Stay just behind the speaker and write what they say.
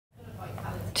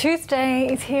Tuesday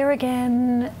is here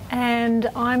again, and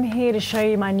I'm here to show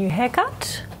you my new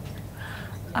haircut.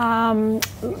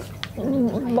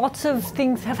 Lots of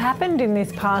things have happened in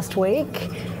this past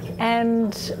week,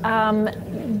 and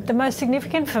the most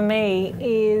significant for me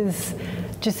is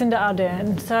Jacinda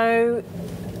Ardern. So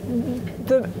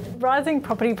the rising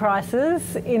property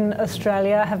prices in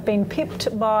Australia have been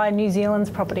pipped by New Zealand's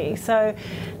property. So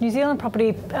New Zealand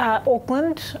property,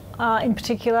 Auckland in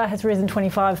particular, has risen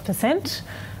 25%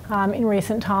 in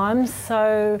recent times.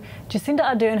 So Jacinda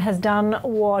Ardern has done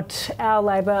what our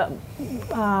Labor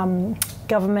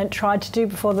government tried to do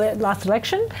before the last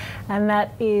election, and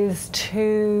that is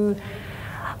to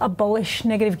abolish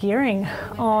negative gearing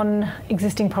on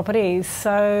existing properties.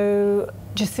 So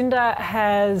Jacinda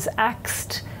has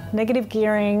axed negative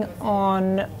gearing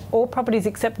on all properties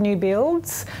except new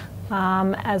builds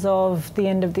as of the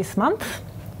end of this month.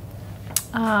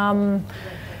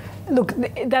 Look,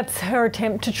 that's her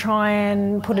attempt to try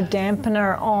and put a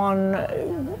dampener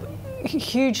on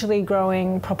hugely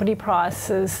growing property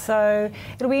prices. So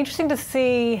it'll be interesting to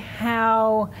see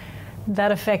how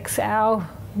that affects our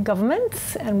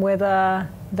governments and whether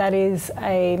that is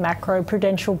a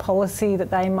macro-prudential policy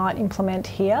that they might implement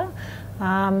here.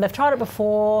 They've tried it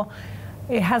before.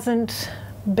 It hasn't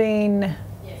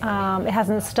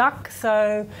stuck.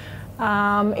 So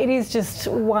it is just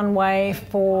one way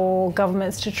for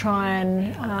governments to try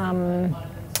and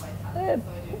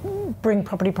bring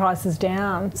property prices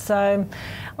down. So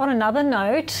on another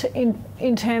note,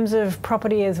 in terms of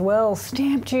property as well,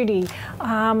 stamp duty.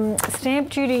 Stamp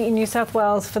duty in New South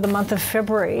Wales for the month of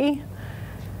February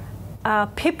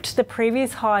pipped the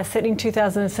previous high set in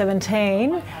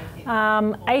 2017,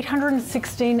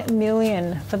 816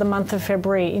 million for the month of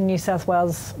February in New South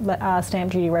Wales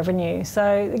stamp duty revenue.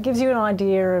 So it gives you an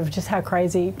idea of just how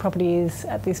crazy property is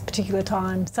at this particular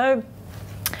time. So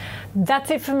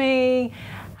that's it for me.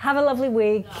 Have a lovely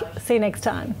week. See you next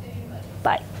time.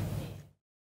 Bye.